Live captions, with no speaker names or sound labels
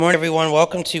Morning, everyone.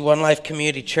 Welcome to One Life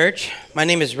Community Church. My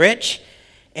name is Rich,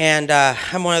 and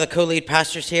I'm one of the co-lead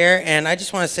pastors here. And I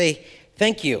just want to say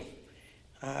thank you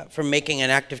for making an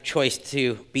active choice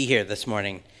to be here this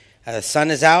morning. The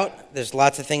sun is out. There's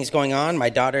lots of things going on.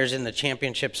 My daughter's in the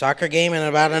championship soccer game in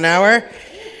about an hour,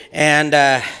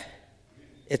 and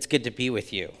it's good to be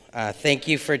with you. Thank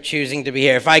you for choosing to be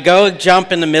here. If I go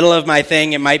jump in the middle of my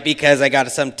thing, it might be because I got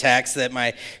some text that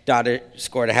my daughter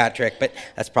scored a hat trick, but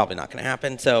that's probably not going to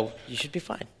happen, so you should be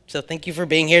fine. So thank you for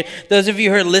being here. Those of you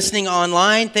who are listening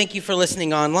online, thank you for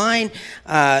listening online.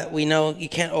 We know you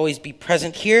can't always be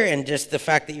present here, and just the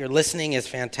fact that you're listening is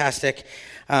fantastic.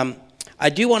 I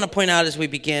do want to point out as we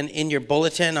begin, in your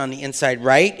bulletin on the inside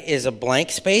right is a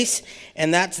blank space,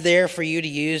 and that's there for you to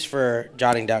use for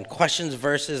jotting down questions,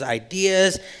 verses,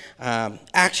 ideas,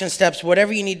 action steps,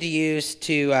 whatever you need to use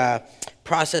to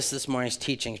process this morning's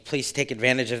teachings. Please take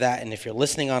advantage of that, and if you're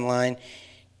listening online,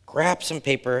 grab some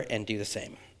paper and do the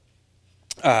same.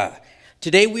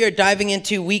 Today we are diving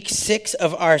into week 6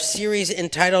 of our series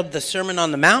entitled The Sermon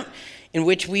on the Mount, in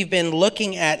which we've been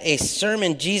looking at a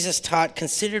sermon Jesus taught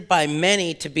considered by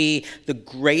many to be the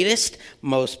greatest,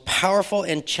 most powerful,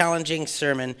 and challenging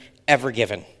sermon ever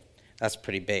given. That's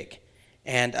pretty big.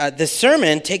 And the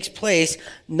sermon takes place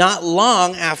not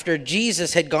long after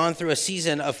Jesus had gone through a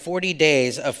season of 40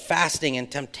 days of fasting and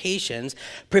temptations,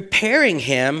 preparing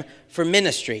him for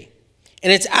ministry.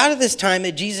 And it's out of this time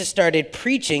that Jesus started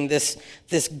preaching this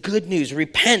good news.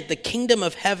 Repent, the kingdom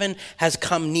of heaven has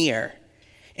come near.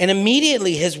 And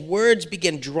immediately his words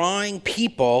begin drawing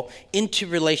people into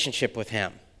relationship with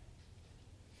him.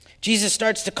 Jesus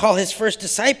starts to call his first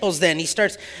disciples then. He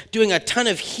starts doing a ton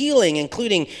of healing,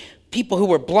 including people who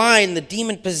were blind, the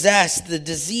demon-possessed, the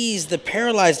diseased, the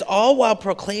paralyzed, all while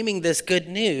proclaiming this good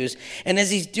news. And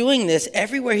as he's doing this,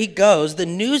 everywhere he goes, the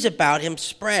news about him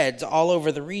spreads all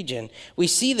over the region. We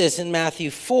see this in Matthew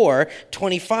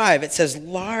 4:25. It says,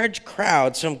 large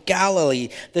crowds from Galilee,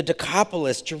 the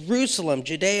Decapolis, Jerusalem,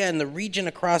 Judea, and the region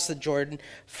across the Jordan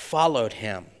followed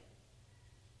him.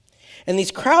 And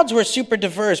these crowds were super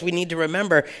diverse, we need to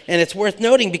remember, and it's worth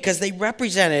noting because they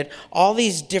represented all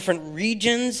these different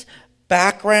regions,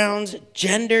 backgrounds,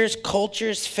 genders,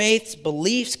 cultures, faiths,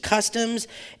 beliefs, customs,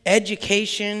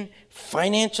 education,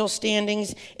 financial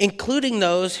standings, including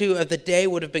those who of the day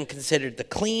would have been considered the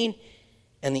clean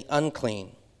and the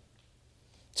unclean.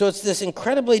 So it's this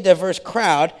incredibly diverse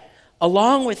crowd,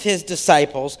 along with his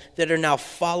disciples, that are now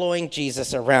following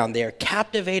Jesus around. They are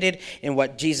captivated in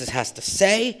what Jesus has to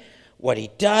say, what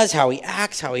he does, how he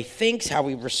acts, how he thinks, how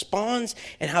he responds,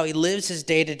 and how he lives his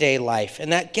day-to-day life.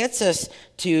 And that gets us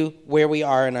to where we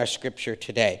are in our scripture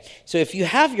today. So if you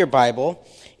have your Bible,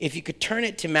 if you could turn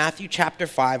it to Matthew chapter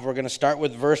 5, we're going to start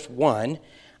with verse 1.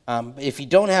 If you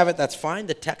don't have it, that's fine.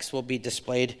 The text will be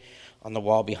displayed on the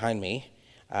wall behind me.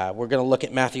 We're going to look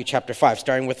at Matthew chapter 5,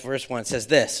 starting with verse 1. It says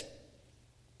this: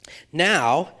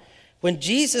 Now, when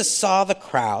Jesus saw the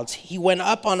crowds, he went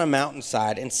up on a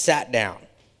mountainside and sat down.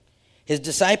 His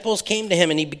disciples came to him,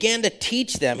 and he began to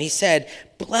teach them. He said,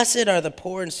 Blessed are the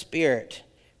poor in spirit,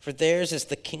 for theirs is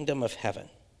the kingdom of heaven.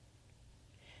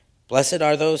 Blessed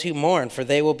are those who mourn, for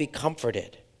they will be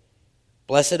comforted.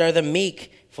 Blessed are the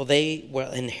meek, for they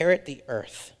will inherit the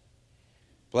earth.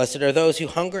 Blessed are those who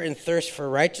hunger and thirst for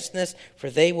righteousness, for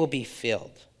they will be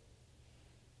filled.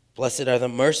 Blessed are the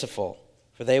merciful,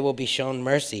 for they will be shown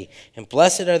mercy. And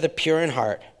blessed are the pure in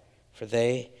heart, for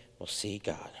they will see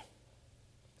God.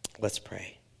 Let's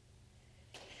pray.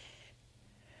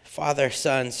 Father,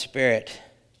 Son, Spirit,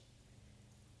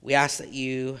 we ask that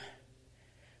you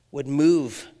would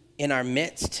move in our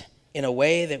midst in a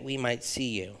way that we might see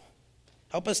you.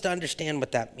 Help us to understand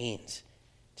what that means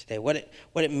today, what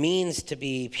it means to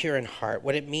be pure in heart,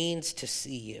 what it means to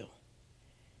see you.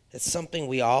 It's something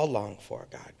we all long for,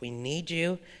 God. We need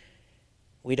you.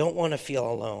 We don't want to feel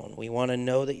alone. We want to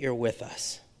know that you're with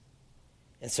us.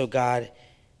 And so, God,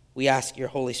 we ask your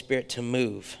Holy Spirit to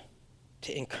move,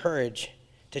 to encourage,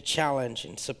 to challenge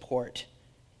and support,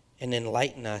 and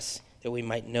enlighten us that we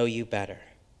might know you better.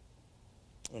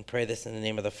 And pray this in the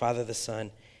name of the Father, the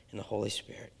Son, and the Holy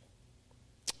Spirit.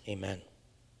 Amen.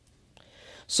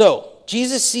 So,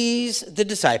 Jesus sees the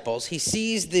disciples. He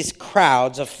sees these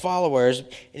crowds of followers,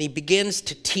 and he begins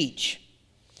to teach.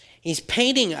 He's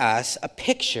painting us a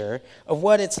picture of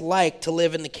what it's like to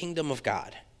live in the kingdom of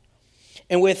God.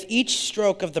 And with each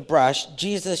stroke of the brush,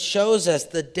 Jesus shows us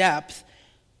the depth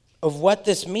of what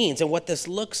this means and what this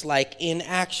looks like in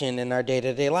action in our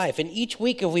day-to-day life. And each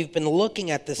week, if we've been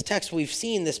looking at this text, we've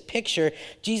seen this picture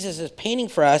Jesus is painting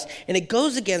for us, and it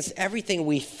goes against everything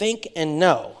we think and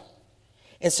know.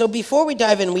 And so before we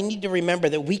dive in, we need to remember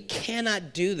that we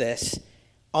cannot do this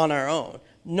on our own,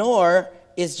 nor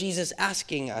is Jesus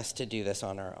asking us to do this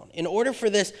on our own. In order for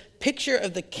this picture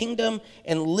of the kingdom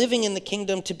and living in the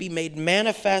kingdom to be made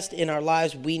manifest in our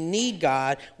lives, we need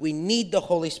God, we need the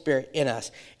Holy Spirit in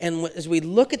us. And as we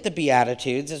look at the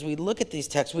Beatitudes, as we look at these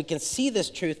texts, we can see this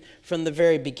truth from the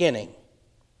very beginning.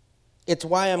 It's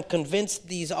why I'm convinced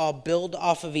these all build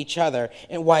off of each other,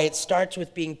 and why it starts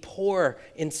with being poor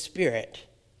in spirit,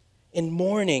 in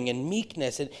mourning and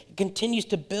meekness. And it continues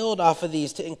to build off of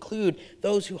these to include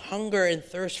those who hunger and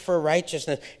thirst for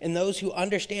righteousness, and those who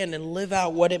understand and live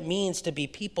out what it means to be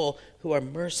people who are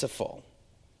merciful.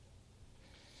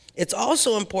 It's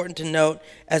also important to note,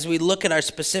 as we look at our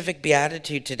specific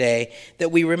beatitude today,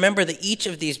 that we remember that each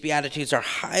of these beatitudes are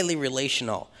highly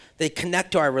relational. They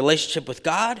connect to our relationship with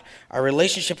God, our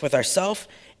relationship with ourselves,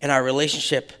 and our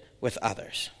relationship with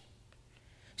others.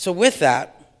 So with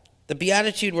that, the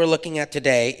beatitude we're looking at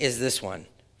today is this one,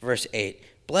 verse 8.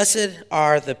 Blessed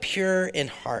are the pure in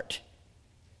heart,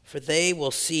 for they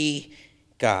will see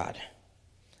God.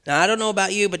 Now, I don't know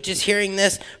about you, but just hearing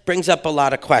this brings up a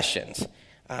lot of questions.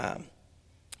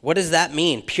 What does that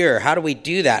mean, pure? How do we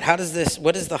do that?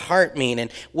 What does the heart mean?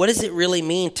 And what does it really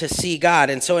mean to see God?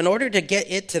 And so in order to get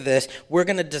into this, we're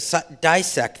going to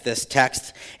dissect this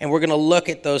text, and we're going to look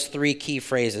at those three key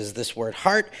phrases, this word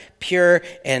heart, pure,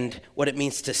 and what it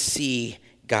means to see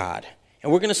God.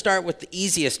 And we're going to start with the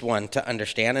easiest one to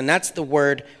understand, and that's the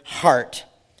word heart.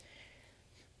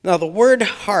 Now, the word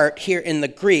heart here in the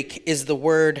Greek is the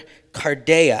word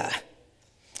kardia,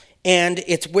 and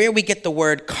it's where we get the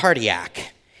word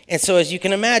cardiac. And so as you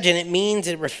can imagine,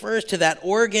 it refers to that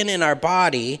organ in our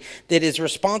body that is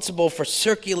responsible for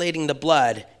circulating the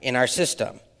blood in our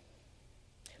system.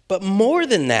 But more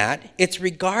than that, it's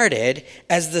regarded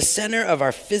as the center of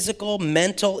our physical,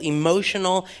 mental,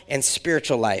 emotional, and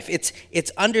spiritual life.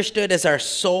 It's understood as our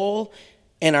soul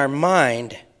and our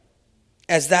mind,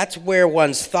 as that's where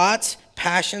one's thoughts,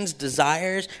 passions,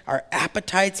 desires, our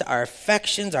appetites, our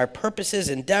affections, our purposes,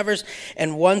 endeavors,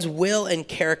 and one's will and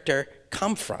character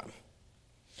come from.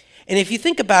 And if you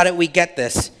think about it, we get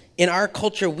this. In our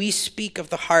culture, we speak of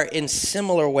the heart in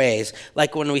similar ways,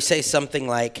 like when we say something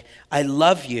like, I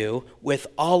love you with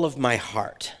all of my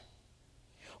heart,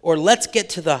 or let's get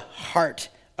to the heart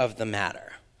of the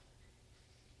matter.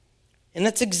 And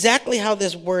that's exactly how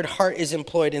this word heart is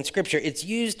employed in Scripture. It's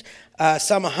used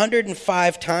some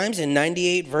 105 times in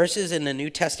 98 verses in the New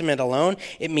Testament alone.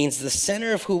 It means the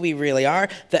center of who we really are,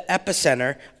 the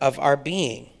epicenter of our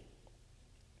being.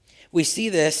 We see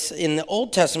this in the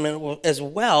Old Testament as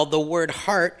well. The word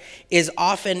heart is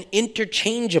often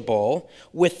interchangeable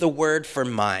with the word for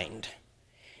mind.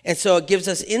 And so it gives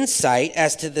us insight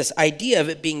as to this idea of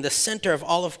it being the center of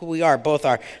all of who we are, both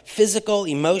our physical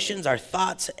emotions, our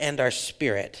thoughts, and our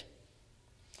spirit.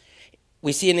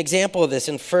 We see an example of this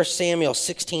in 1 Samuel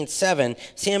 16:7.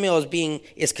 Samuel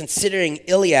is considering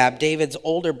Eliab, David's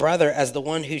older brother, as the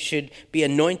one who should be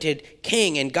anointed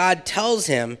king. And God tells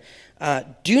him,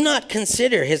 do not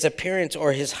consider his appearance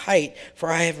or his height, for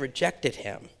I have rejected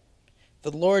him. The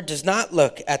Lord does not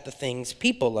look at the things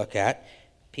people look at.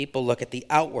 People look at the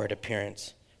outward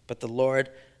appearance, but the Lord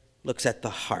looks at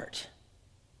the heart.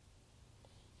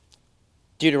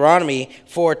 Deuteronomy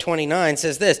 4:29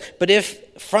 says this, but if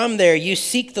from there you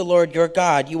seek the Lord your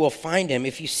God, you will find him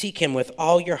if you seek him with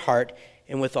all your heart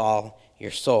and with all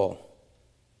your soul.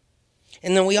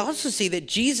 And then we also see that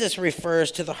Jesus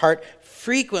refers to the heart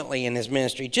frequently in his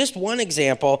ministry. Just one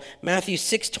example, Matthew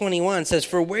 6:21 says,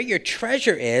 for where your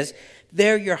treasure is,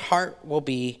 there your heart will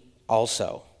be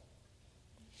also.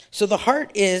 So the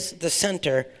heart is the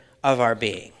center of our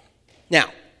being.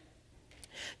 Now,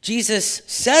 Jesus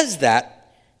says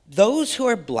that those who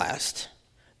are blessed,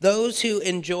 those who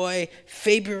enjoy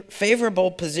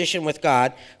favorable position with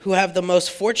God, who have the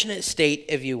most fortunate state,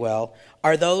 if you will,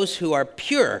 are those who are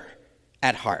pure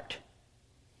at heart.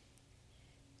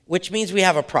 Which means we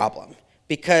have a problem,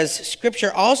 because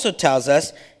Scripture also tells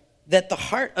us that the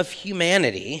heart of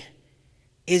humanity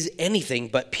is anything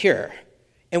but pure.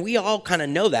 And we all kind of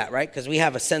know that, right? Because we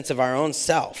have a sense of our own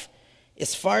self.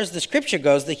 As far as the Scripture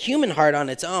goes, the human heart on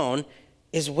its own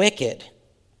is wicked.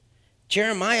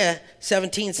 Jeremiah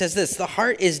 17 says this, the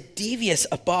heart is devious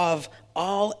above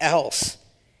all else.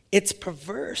 It's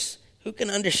perverse. Who can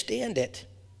understand it?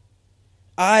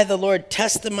 I, the Lord,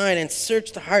 test the mind and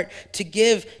search the heart to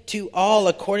give to all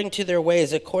according to their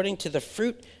ways, according to the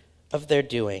fruit of their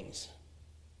doings.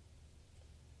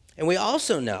 And we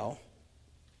also know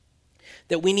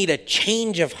that we need a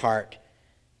change of heart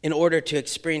in order to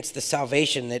experience the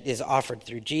salvation that is offered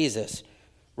through Jesus.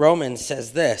 Romans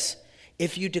says this,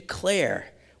 if you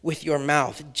declare with your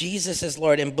mouth Jesus is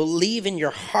Lord and believe in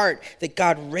your heart that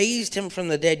God raised him from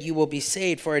the dead, you will be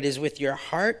saved. For it is with your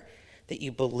heart that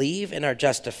you believe and are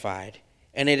justified,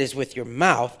 and it is with your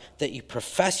mouth that you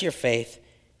profess your faith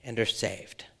and are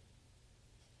saved.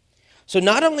 So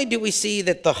not only do we see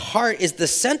that the heart is the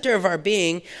center of our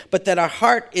being, but that our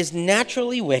heart is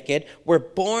naturally wicked. We're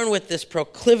born with this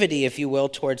proclivity, if you will,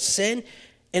 towards sin.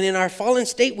 And in our fallen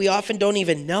state, we often don't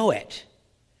even know it.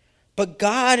 But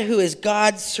God, who is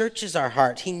God, searches our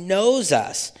heart. He knows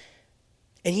us,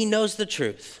 and he knows the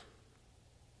truth.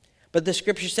 But the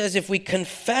scripture says if we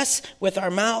confess with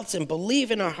our mouths and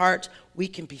believe in our hearts, we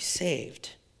can be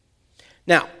saved.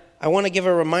 Now, I want to give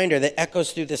a reminder that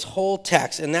echoes through this whole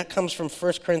text, and that comes from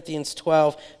 1 Corinthians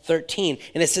 12:13.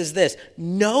 And it says this: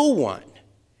 no one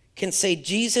can say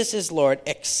Jesus is Lord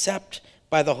except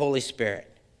by the Holy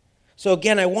Spirit. So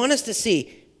again, I want us to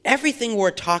see everything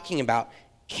we're talking about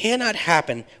cannot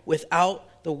happen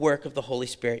without the work of the Holy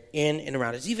Spirit in and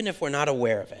around us, even if we're not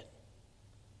aware of it.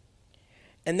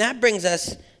 And that brings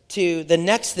us to the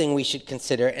next thing we should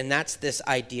consider, and that's this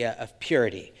idea of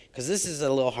purity, because this is a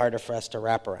little harder for us to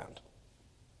wrap around.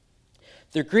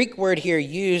 The Greek word here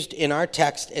used in our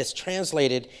text as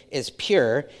translated as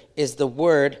pure is the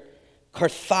word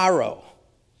katharo.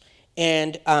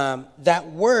 And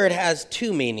that word has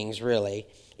two meanings, really.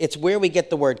 It's where we get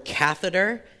the word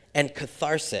catheter and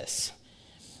catharsis.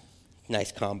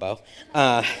 Nice combo.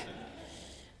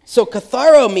 So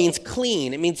katharo means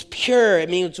clean. It means pure. It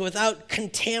means without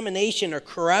contamination or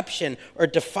corruption or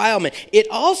defilement. It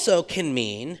also can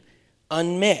mean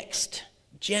unmixed,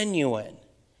 genuine,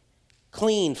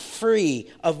 clean, free,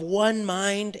 of one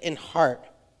mind and heart.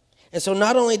 And so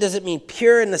not only does it mean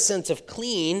pure in the sense of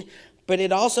clean, but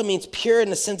it also means pure in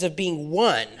the sense of being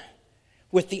one,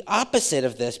 with the opposite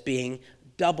of this being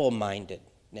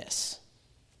double-mindedness.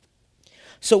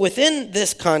 So within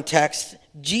this context,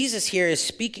 Jesus here is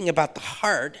speaking about the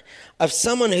heart of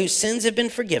someone whose sins have been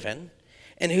forgiven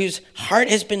and whose heart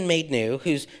has been made new,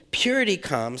 whose purity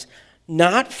comes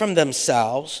not from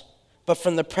themselves, but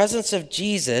from the presence of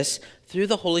Jesus through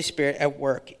the Holy Spirit at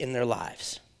work in their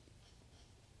lives.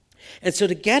 And so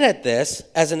to get at this,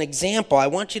 as an example, I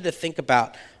want you to think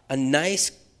about a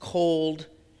nice cold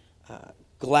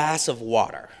glass of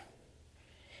water.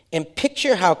 And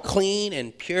picture how clean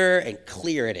and pure and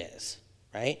clear it is,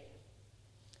 right?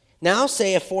 Now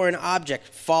say a foreign object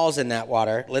falls in that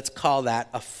water. Let's call that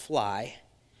a fly.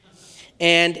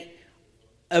 And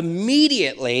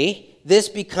immediately this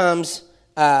becomes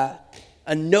a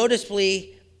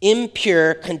noticeably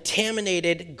impure,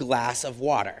 contaminated glass of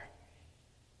water.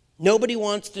 Nobody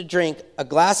wants to drink a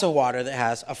glass of water that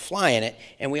has a fly in it,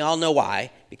 and we all know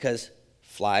why, because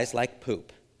flies like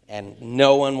poop. And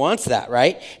no one wants that,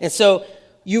 right? And so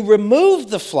you remove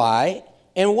the fly,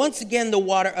 and once again the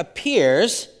water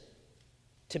appears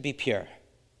to be pure.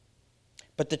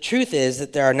 But the truth is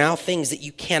that there are now things that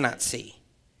you cannot see.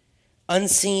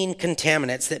 Unseen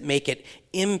contaminants that make it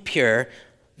impure,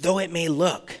 though it may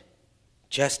look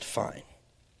just fine.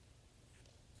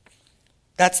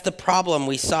 That's the problem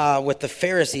we saw with the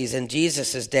Pharisees in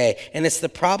Jesus' day, and it's the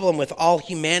problem with all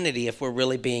humanity if we're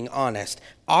really being honest.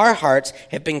 Our hearts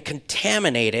have been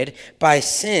contaminated by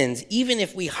sins, even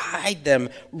if we hide them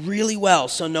really well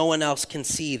so no one else can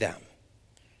see them.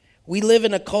 We live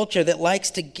in a culture that likes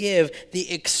to give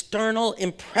the external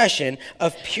impression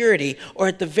of purity, or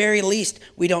at the very least,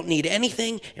 we don't need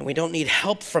anything and we don't need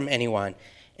help from anyone.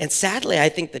 And sadly, I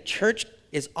think the church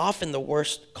is often the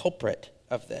worst culprit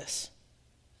of this.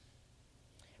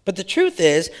 But the truth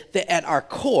is that at our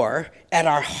core, at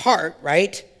our heart,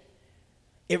 right,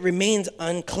 it remains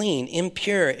unclean,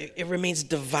 impure. It remains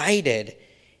divided,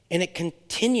 and it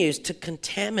continues to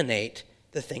contaminate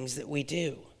the things that we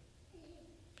do.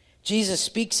 Jesus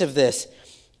speaks of this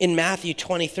in Matthew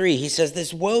 23. He says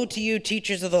this: "Woe to you,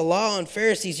 teachers of the law and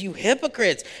Pharisees, you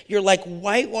hypocrites! You're like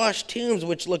whitewashed tombs,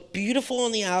 which look beautiful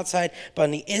on the outside, but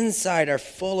on the inside are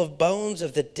full of bones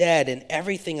of the dead and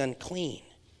everything unclean.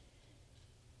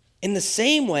 In the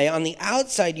same way, on the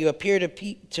outside you appear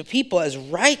to people as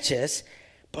righteous,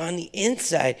 but on the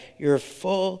inside you're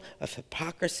full of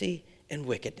hypocrisy and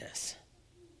wickedness."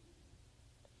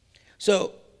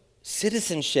 So,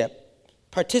 citizenship,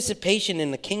 participation in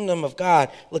the kingdom of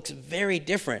God looks very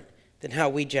different than how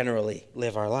we generally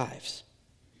live our lives.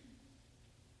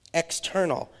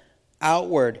 External,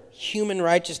 outward, human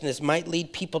righteousness might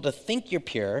lead people to think you're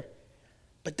pure,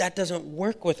 but that doesn't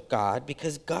work with God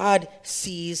because God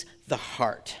sees the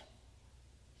heart.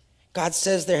 God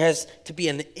says there has to be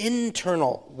an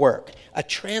internal work, a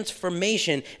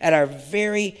transformation at our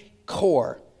very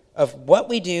core of what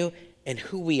we do and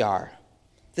who we are.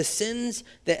 The sins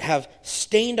that have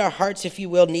stained our hearts, if you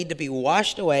will, need to be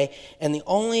washed away, and the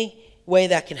only way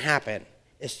that can happen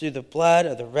is through the blood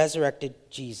of the resurrected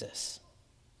Jesus.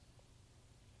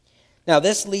 Now,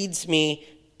 this leads me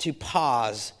to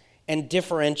pause and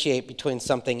differentiate between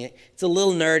something. It's a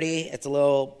little nerdy, it's a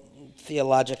little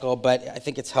theological, but I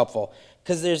think it's helpful.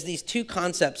 Because there's these two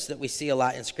concepts that we see a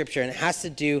lot in Scripture, and it has to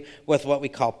do with what we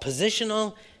call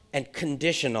positional and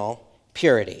conditional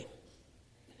purity.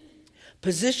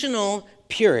 Positional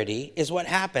purity is what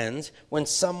happens when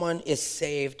someone is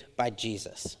saved by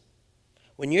Jesus.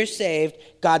 When you're saved,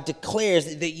 God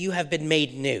declares that you have been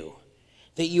made new,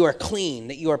 that you are clean,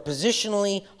 that you are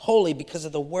positionally holy because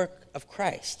of the work of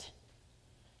Christ.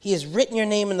 He has written your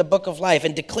name in the book of life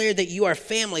and declared that you are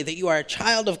family, that you are a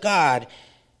child of God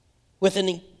with an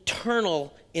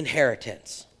eternal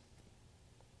inheritance.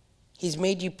 He's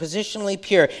made you positionally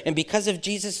pure. And because of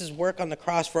Jesus' work on the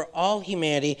cross for all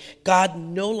humanity, God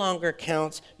no longer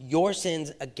counts your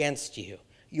sins against you.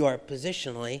 You are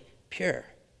positionally pure,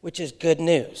 which is good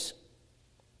news.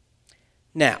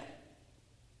 Now,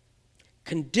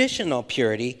 conditional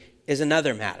purity is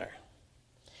another matter.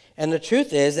 And the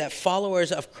truth is that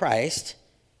followers of Christ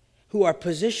who are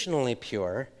positionally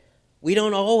pure, we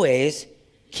don't always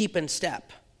keep in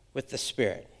step with the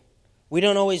Spirit. We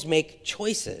don't always make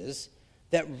choices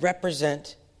that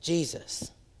represent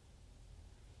Jesus.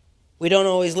 We don't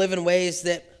always live in ways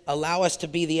that allow us to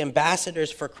be the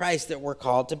ambassadors for Christ that we're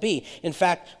called to be. In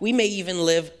fact, we may even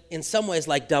live in some ways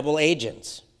like double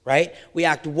agents, right? We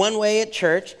act one way at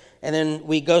church, and then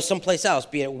we go someplace else,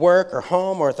 be it at work or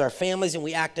home or with our families, and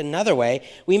we act another way.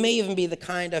 We may even be the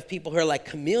kind of people who are like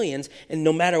chameleons, and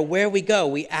no matter where we go,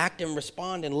 we act and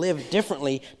respond and live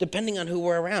differently depending on who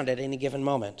we're around at any given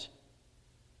moment.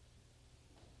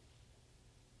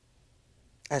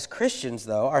 As Christians,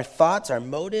 though, our thoughts, our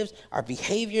motives, our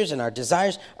behaviors, and our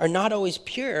desires are not always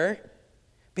pure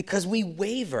because we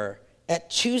waver at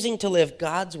choosing to live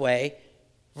God's way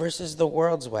versus the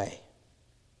world's way.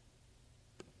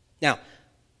 Now,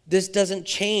 this doesn't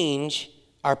change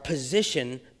our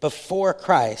position before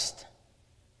Christ,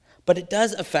 but it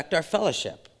does affect our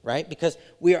fellowship, right? Because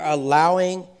we are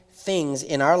allowing things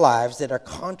in our lives that are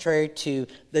contrary to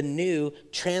the new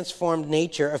transformed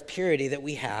nature of purity that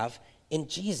we have in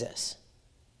Jesus.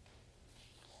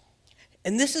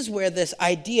 And this is where this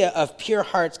idea of pure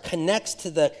hearts connects to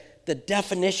the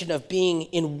definition of being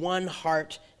in one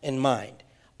heart and mind.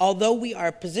 Although we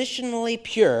are positionally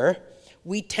pure,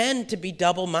 we tend to be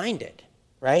double-minded,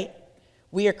 right?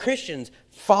 We are Christians,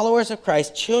 followers of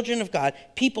Christ, children of God,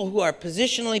 people who are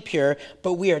positionally pure,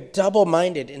 but we are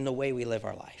double-minded in the way we live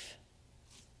our life.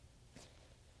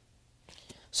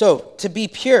 So, to be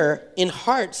pure in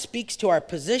heart speaks to our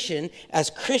position as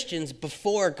Christians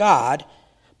before God,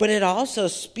 but it also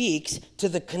speaks to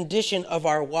the condition of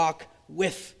our walk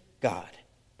with God.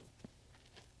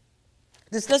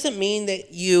 This doesn't mean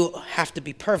that you have to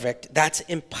be perfect. That's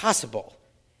impossible.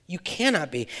 You cannot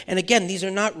be. And again, these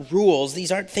are not rules.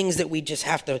 These aren't things that we just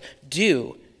have to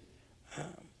do.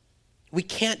 We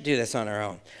can't do this on our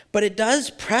own. But it does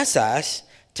press us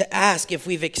to ask if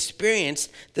we've experienced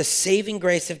the saving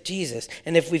grace of Jesus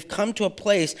and if we've come to a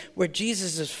place where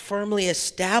Jesus is firmly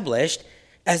established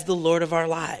as the Lord of our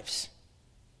lives.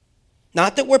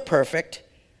 Not that we're perfect,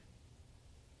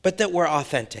 but that we're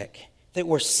authentic, that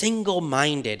we're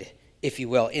single-minded, if you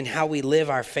will, in how we live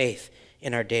our faith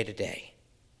in our day-to-day.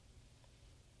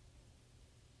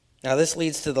 Now, this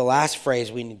leads to the last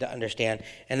phrase we need to understand,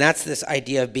 and that's this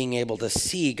idea of being able to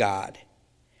see God.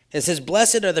 It says,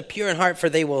 "Blessed are the pure in heart, for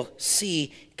they will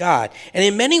see God." And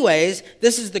in many ways,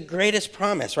 this is the greatest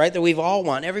promise, right, that we've all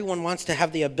want. Everyone wants to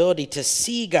have the ability to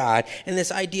see God, and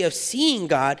this idea of seeing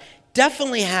God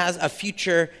definitely has a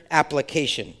future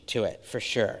application to it, for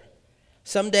sure.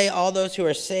 Someday, all those who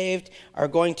are saved are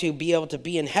going to be able to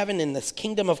be in heaven in this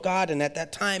kingdom of God, and at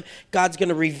that time, God's going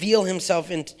to reveal himself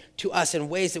to us in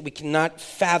ways that we cannot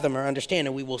fathom or understand,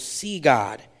 and we will see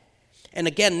God. And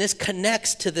again, this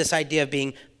connects to this idea of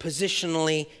being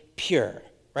positionally pure,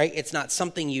 right? It's not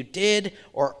something you did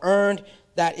or earned.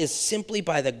 That is simply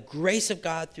by the grace of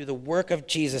God through the work of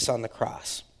Jesus on the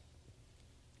cross.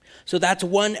 So that's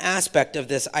one aspect of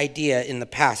this idea in the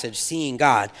passage, seeing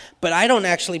God. But I don't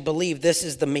actually believe this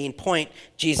is the main point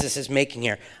Jesus is making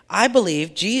here. I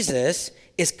believe Jesus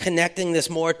is connecting this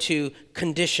more to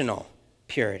conditional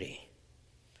purity.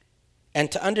 And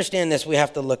to understand this, we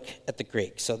have to look at the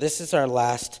Greek. So this is our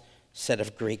last set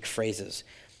of Greek phrases.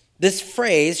 This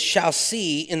phrase, "shall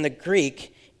see," in the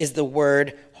Greek is the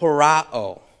word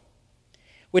horao,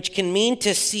 which can mean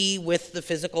to see with the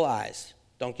physical eyes.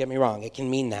 Don't get me wrong, it can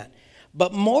mean that.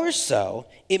 But more so,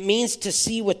 it means to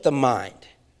see with the mind,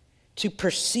 to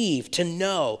perceive, to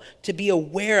know, to be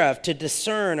aware of, to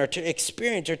discern, or to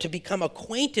experience, or to become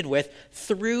acquainted with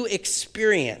through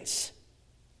experience.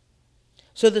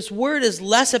 So this word is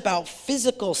less about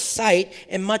physical sight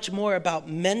and much more about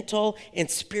mental and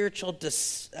spiritual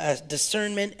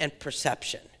discernment and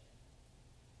perception.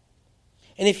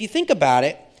 And if you think about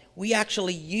it, we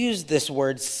actually use this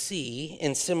word see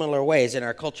in similar ways in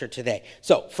our culture today.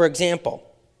 So, for example,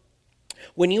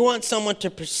 when you want someone to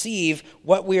perceive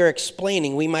what we are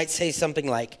explaining, we might say something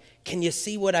like, "Can you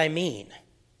see what I mean?"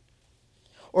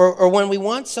 Or when we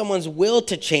want someone's will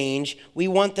to change, we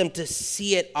want them to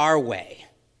see it our way.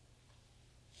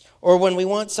 Or when we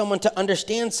want someone to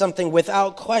understand something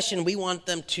without question, we want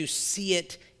them to see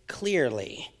it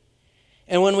clearly.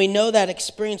 And when we know that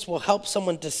experience will help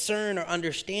someone discern or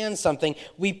understand something,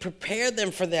 we prepare them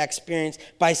for the experience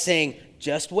by saying,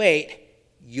 "Just wait,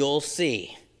 you'll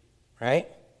see," right?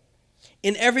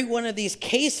 In every one of these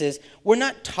cases, we're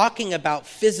not talking about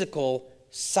physical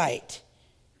sight.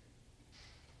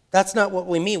 That's not what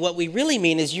we mean. What we really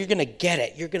mean is you're going to get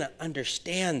it. You're going to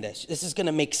understand this. This is going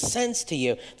to make sense to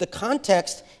you. The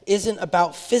context isn't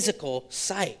about physical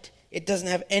sight. It doesn't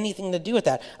have anything to do with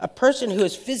that. A person who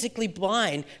is physically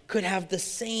blind could have the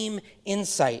same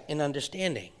insight and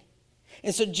understanding.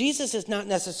 And so Jesus is not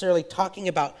necessarily talking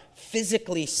about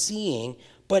physically seeing,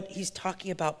 but he's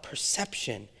talking about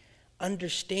perception,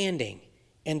 understanding,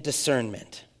 and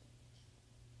discernment.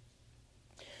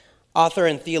 Author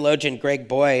and theologian Greg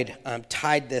Boyd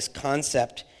tied this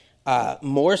concept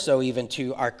more so even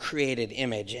to our created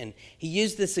image. And he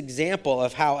used this example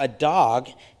of how a dog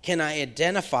can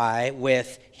identify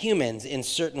with humans in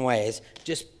certain ways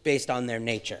just based on their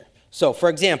nature. So, for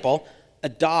example, a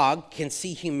dog can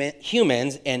see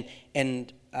humans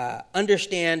and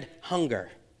understand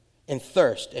hunger and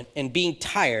thirst and being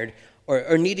tired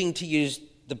or needing to use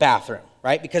the bathroom,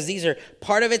 right? Because these are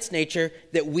part of its nature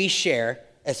that we share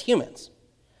as humans.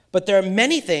 But there are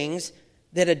many things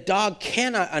that a dog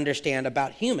cannot understand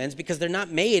about humans because they're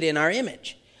not made in our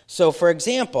image. So, for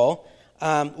example,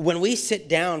 when we sit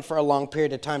down for a long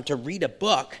period of time to read a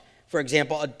book, for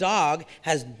example, a dog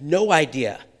has no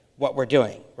idea what we're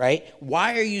doing, right?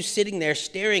 Why are you sitting there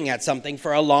staring at something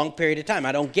for a long period of time?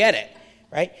 I don't get it,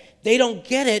 right? They don't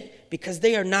get it because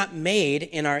they are not made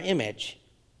in our image.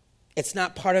 It's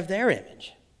not part of their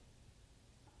image.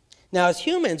 Now, as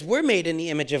humans, we're made in the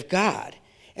image of God.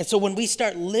 And so when we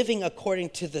start living according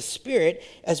to the Spirit,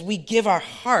 as we give our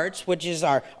hearts, which is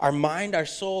our mind, our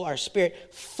soul, our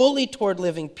spirit, fully toward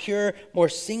living pure, more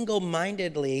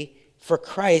single-mindedly for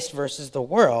Christ versus the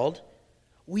world,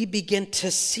 we begin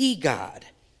to see God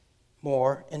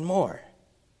more and more.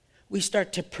 We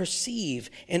start to perceive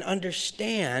and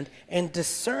understand and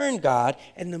discern God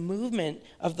and the movement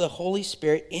of the Holy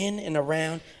Spirit in and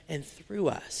around and through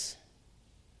us.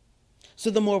 So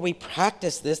the more we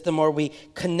practice this, the more we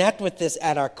connect with this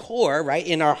at our core, right,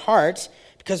 in our hearts,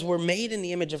 because we're made in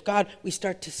the image of God, we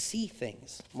start to see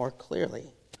things more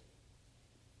clearly.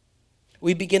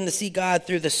 We begin to see God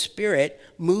through the Spirit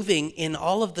moving in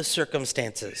all of the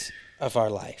circumstances of our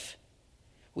life.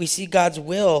 We see God's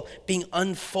will being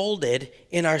unfolded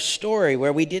in our story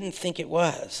where we didn't think it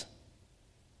was.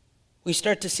 We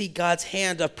start to see God's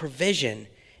hand of provision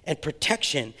and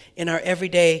protection in our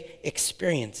everyday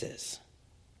experiences.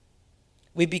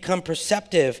 We become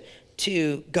perceptive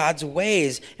to God's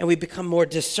ways, and we become more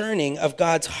discerning of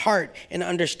God's heart and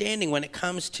understanding when it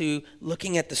comes to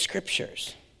looking at the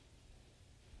Scriptures.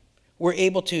 We're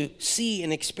able to see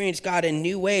and experience God in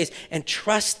new ways and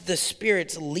trust the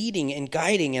Spirit's leading and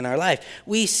guiding in our life.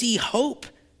 We see hope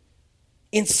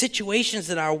in situations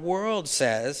that our world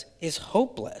says is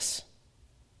hopeless.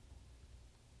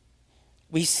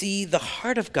 We see the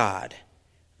heart of God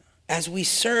as we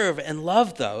serve and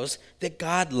love those that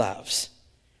God loves.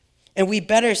 And we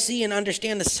better see and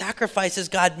understand the sacrifices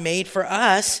God made for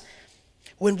us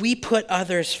when we put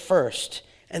others first.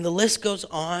 And the list goes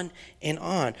on and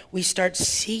on. We start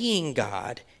seeing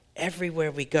God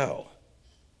everywhere we go.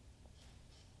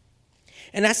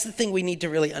 And that's the thing we need to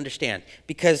really understand,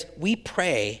 because we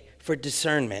pray for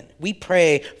discernment. We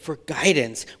pray for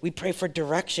guidance. We pray for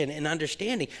direction and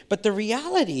understanding. But the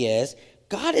reality is,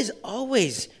 God is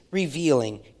always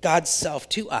revealing God's self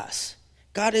to us.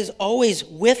 God is always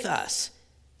with us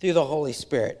through the Holy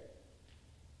Spirit.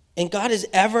 And God is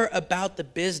ever about the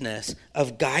business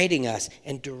of guiding us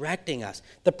and directing us.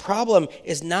 The problem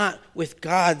is not with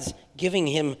God's giving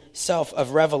himself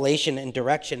of revelation and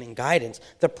direction and guidance.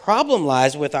 The problem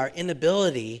lies with our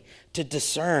inability to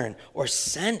discern or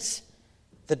sense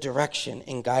the direction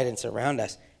and guidance around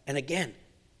us. And again,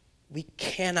 We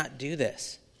cannot do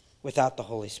this without the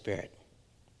Holy Spirit.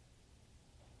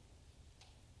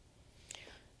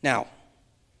 Now,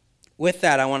 with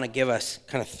that, I want to give us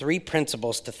kind of 3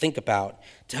 principles to think about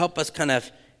to help us kind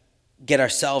of get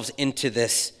ourselves into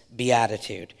this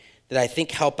beatitude that I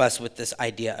think help us with this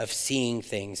idea of seeing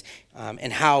things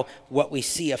and how what we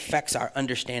see affects our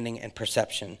understanding and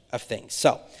perception of things.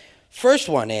 So, first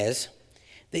one is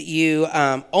that you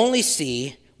only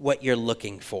see what you're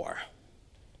looking for.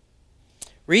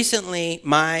 Recently,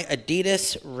 my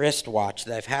Adidas wristwatch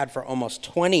that I've had for almost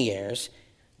 20 years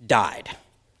died.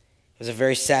 It was a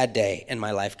very sad day in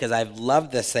my life because I've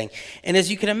loved this thing. And as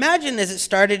you can imagine, as it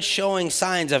started showing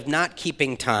signs of not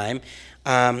keeping time,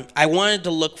 I wanted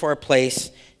to look for a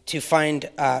place to find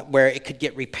where it could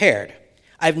get repaired.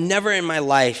 I've never in my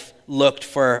life looked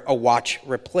for a watch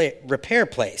repair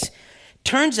place.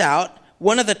 Turns out,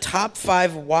 one of the top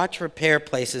 5 watch repair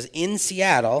places in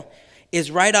Seattle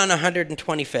is right on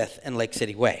 125th and Lake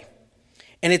City Way.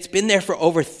 And it's been there for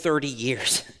over 30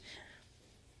 years.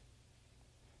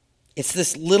 It's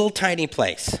this little tiny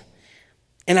place.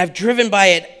 And I've driven by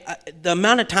it. The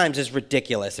amount of times is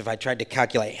ridiculous if I tried to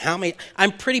calculate how many.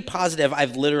 I'm pretty positive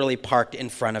I've literally parked in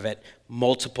front of it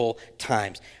multiple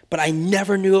times. But I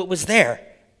never knew it was there.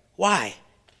 Why?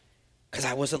 Because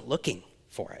I wasn't looking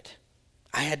for it.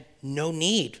 I had no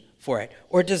need for it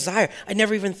or desire. I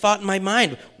never even thought in my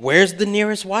mind, where's the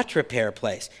nearest watch repair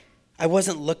place? I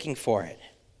wasn't looking for it.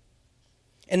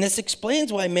 And this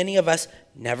explains why many of us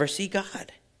never see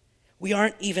God. We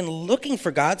aren't even looking for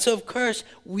God, so of course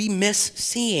we miss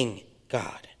seeing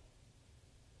God.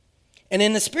 And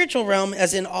in the spiritual realm,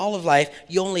 as in all of life,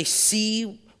 you only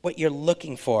see what you're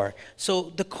looking for.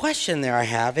 So the question there I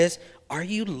have is, are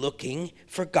you looking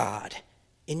for God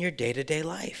in your day-to-day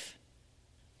life?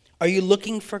 Are you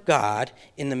looking for God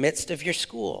in the midst of your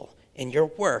school, in your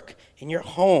work, in your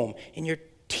home, in your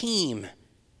team,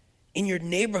 in your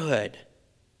neighborhood,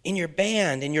 in your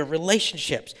band, in your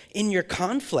relationships, in your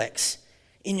conflicts,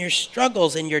 in your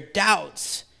struggles, in your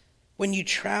doubts, when you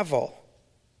travel?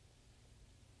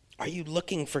 Are you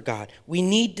looking for God? We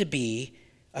need to be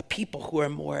a people who are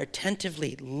more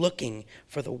attentively looking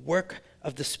for the work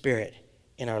of the Spirit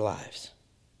in our lives.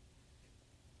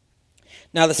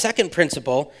 Now, the second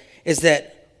principle is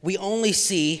that we only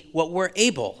see what we're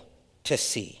able to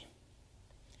see.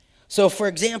 So, for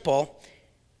example,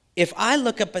 if I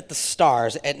look up at the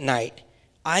stars at night,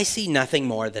 I see nothing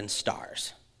more than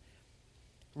stars.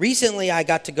 Recently, I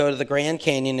got to go to the Grand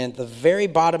Canyon, and at the very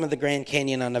bottom of the Grand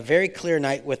Canyon on a very clear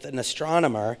night with an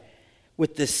astronomer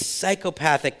with this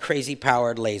psychopathic,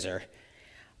 crazy-powered laser.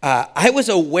 I was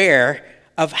aware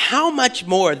of how much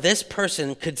more this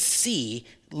person could see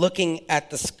looking at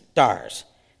the stars,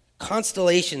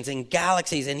 constellations and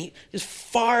galaxies, and he is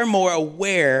far more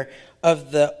aware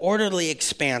of the orderly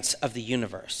expanse of the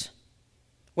universe.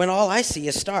 When all I see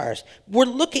is stars, we're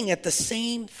looking at the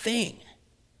same thing.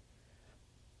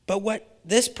 But what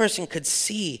this person could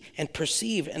see and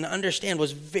perceive and understand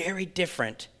was very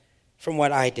different from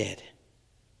what I did.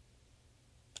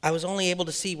 I was only able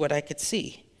to see what I could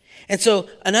see. And so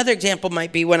another example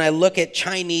might be when I look at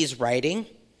Chinese writing,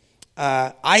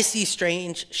 I see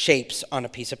strange shapes on a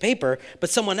piece of paper, but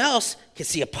someone else can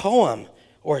see a poem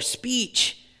or a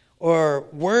speech or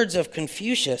words of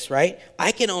Confucius, right?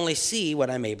 I can only see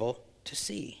what I'm able to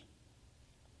see.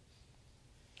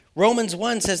 Romans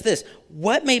 1 says this,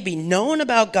 what may be known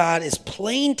about God is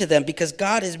plain to them because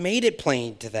God has made it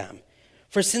plain to them.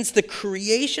 For since the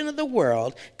creation of the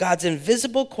world, God's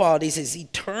invisible qualities, his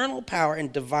eternal power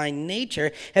and divine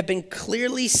nature have been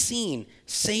clearly seen.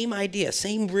 Same idea,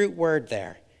 same root word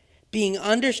there. Being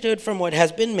understood from what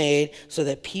has been made so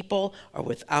that people are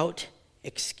without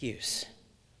excuse.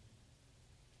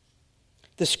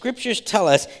 The scriptures tell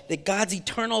us that God's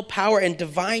eternal power and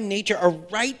divine nature are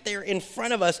right there in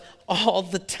front of us all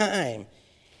the time.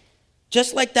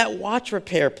 Just like that watch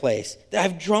repair place that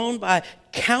I've drone by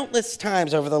countless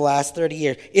times over the last 30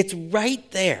 years. It's right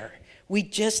there. We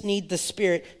just need the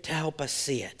Spirit to help us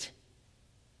see it.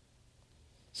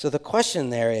 So the question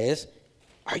there is,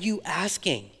 are you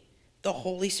asking the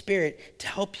Holy Spirit to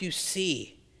help you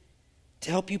see,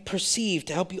 to help you perceive,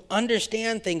 to help you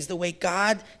understand things the way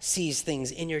God sees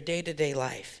things in your day-to-day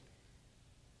life?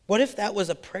 What if that was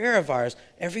a prayer of ours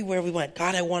everywhere we went?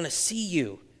 God, I want to see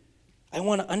you. I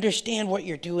want to understand what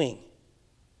you're doing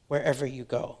wherever you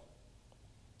go.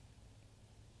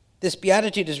 This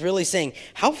beatitude is really saying,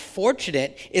 how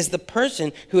fortunate is the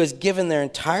person who has given their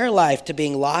entire life to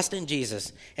being lost in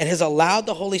Jesus and has allowed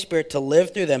the Holy Spirit to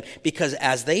live through them, because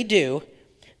as they do,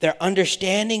 their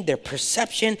understanding, their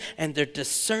perception, and their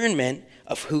discernment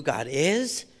of who God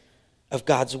is, of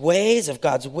God's ways, of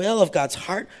God's will, of God's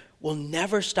heart will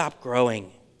never stop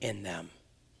growing in them.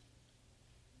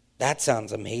 That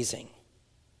sounds amazing.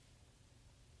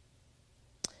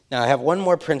 Now, I have one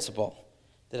more principle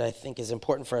that I think is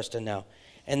important for us to know,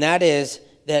 and that is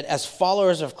that as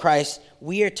followers of Christ,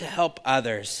 we are to help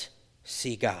others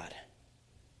see God.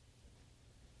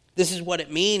 This is what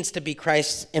it means to be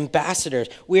Christ's ambassadors.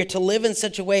 We are to live in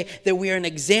such a way that we are an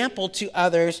example to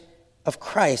others of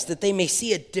Christ, that they may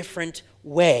see a different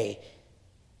way.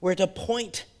 We're to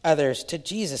point others to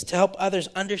Jesus, to help others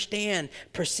understand,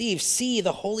 perceive, see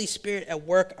the Holy Spirit at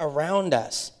work around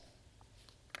us.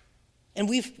 And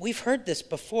we've heard this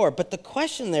before, but the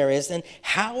question there is then,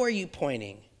 how are you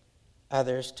pointing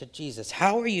others to Jesus?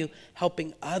 How are you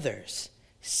helping others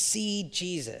see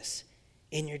Jesus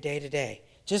in your day-to-day?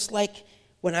 Just like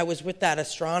when I was with that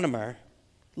astronomer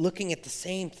looking at the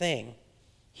same thing,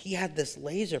 he had this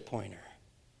laser pointer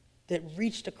that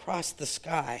reached across the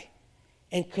sky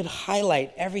and could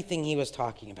highlight everything he was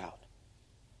talking about.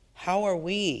 How are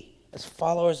we, as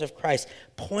followers of Christ,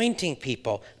 pointing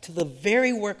people to the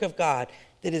very work of God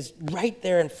that is right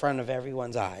there in front of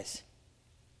everyone's eyes?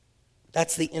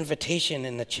 That's the invitation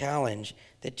and the challenge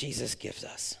that Jesus gives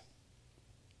us.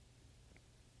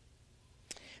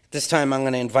 This time I'm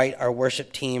going to invite our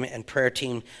worship team and prayer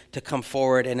team to come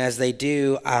forward. And as they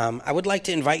do, I would like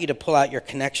to invite you to pull out your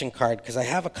connection card because I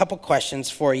have a couple questions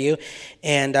for you.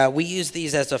 And we use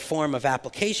these as a form of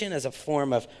application, as a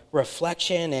form of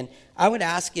reflection. And I would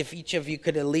ask if each of you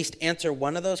could at least answer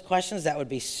one of those questions. That would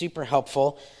be super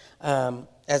helpful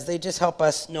as they just help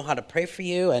us know how to pray for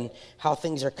you and how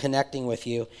things are connecting with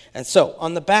you. And so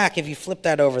on the back, if you flip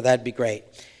that over, that'd be great.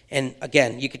 And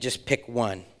again, you could just pick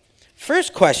one.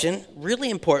 First question, really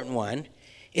important one,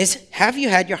 is have you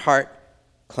had your heart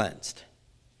cleansed?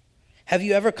 Have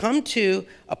you ever come to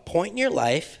a point in your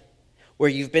life where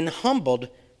you've been humbled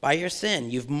by your sin?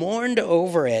 You've mourned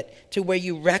over it to where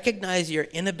you recognize your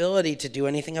inability to do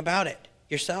anything about it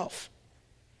yourself.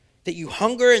 That you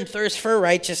hunger and thirst for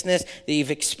righteousness, that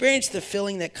you've experienced the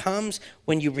feeling that comes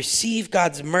when you receive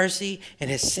God's mercy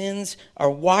and his sins are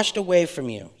washed away from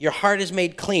you. Your heart is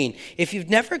made clean. If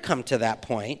you've never come to that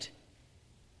point,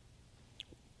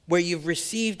 where you've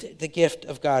received the gift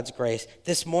of God's grace,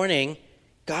 this morning,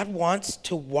 God wants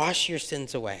to wash your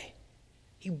sins away.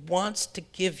 He wants to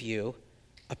give you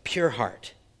a pure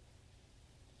heart.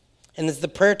 And as the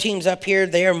prayer team's up here,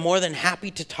 they are more than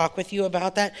happy to talk with you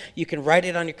about that. You can write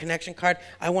it on your connection card.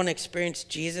 I want to experience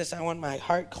Jesus. I want my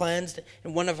heart cleansed.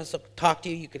 And one of us will talk to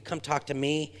you. You could come talk to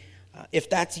me. If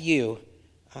that's you,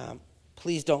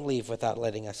 please don't leave without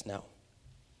letting us know.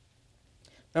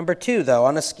 Number 2, though,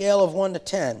 on a scale of 1 to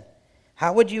 10,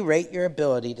 how would you rate your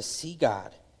ability to see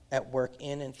God at work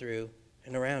in and through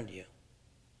and around you?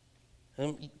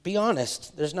 And be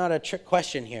honest. There's not a trick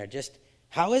question here. Just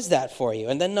how is that for you?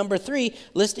 And then number 3,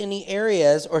 list any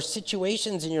areas or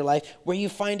situations in your life where you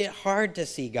find it hard to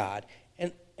see God.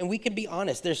 And we can be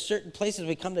honest. There's certain places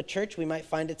we come to church, we might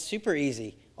find it super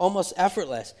easy, almost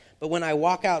effortless. But when I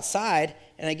walk outside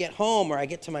and I get home or I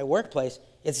get to my workplace,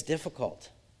 it's difficult.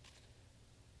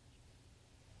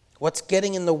 What's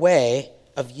getting in the way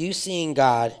of you seeing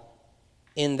God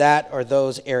in that or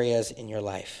those areas in your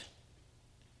life?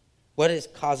 What is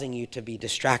causing you to be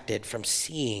distracted from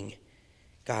seeing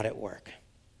God at work?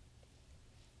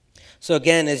 So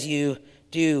again, as you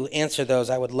do answer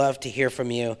those, I would love to hear from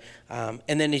you. And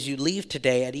then as you leave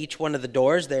today, at each one of the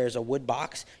doors, there's a wood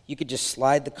box. You could just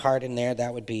slide the card in there.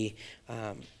 That would be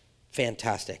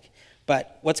fantastic.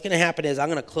 But what's going to happen is I'm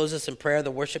going to close this in prayer.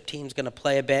 The worship team's going to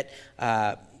play a bit.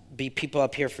 Be people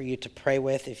up here for you to pray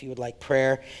with if you would like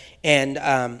prayer. And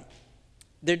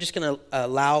they're just going to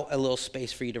allow a little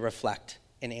space for you to reflect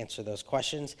and answer those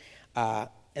questions. And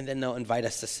then they'll invite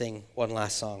us to sing one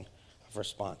last song of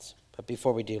response. But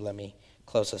before we do, let me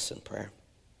close us in prayer.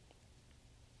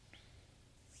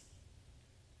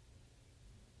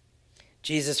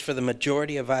 Jesus, for the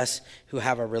majority of us who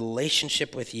have a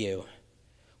relationship with you,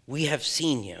 we have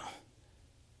seen you.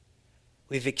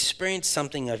 We've experienced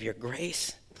something of your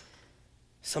grace,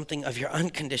 something of your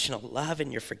unconditional love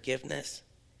and your forgiveness.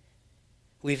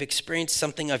 We've experienced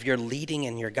something of your leading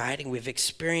and your guiding. We've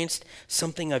experienced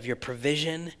something of your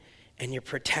provision and your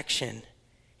protection,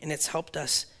 and it's helped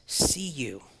us see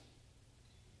you.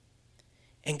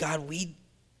 And God, we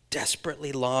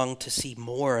desperately long to see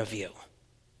more of you.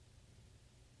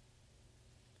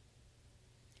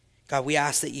 God, we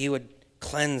ask that you would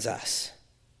cleanse us,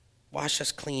 wash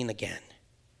us clean again.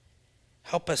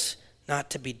 Help us not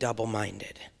to be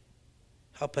double-minded.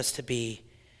 Help us to be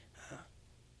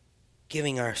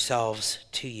giving ourselves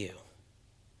to you.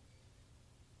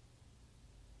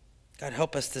 God,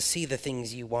 help us to see the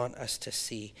things you want us to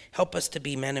see. Help us to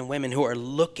be men and women who are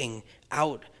looking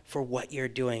out for what you're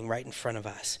doing right in front of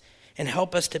us. And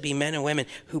help us to be men and women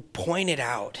who point it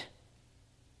out.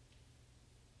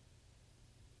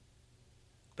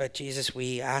 But Jesus,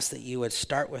 we ask that you would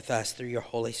start with us through your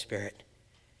Holy Spirit.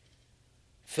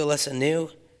 Fill us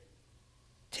anew.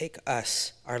 Take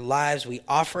us, our lives. We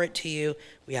offer it to you.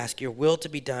 We ask your will to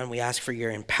be done. We ask for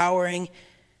your empowering.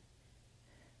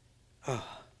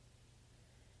 Oh,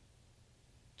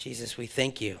 Jesus, we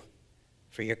thank you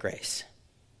for your grace.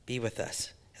 Be with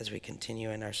us as we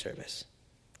continue in our service.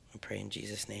 I pray in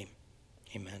Jesus' name.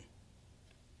 Amen.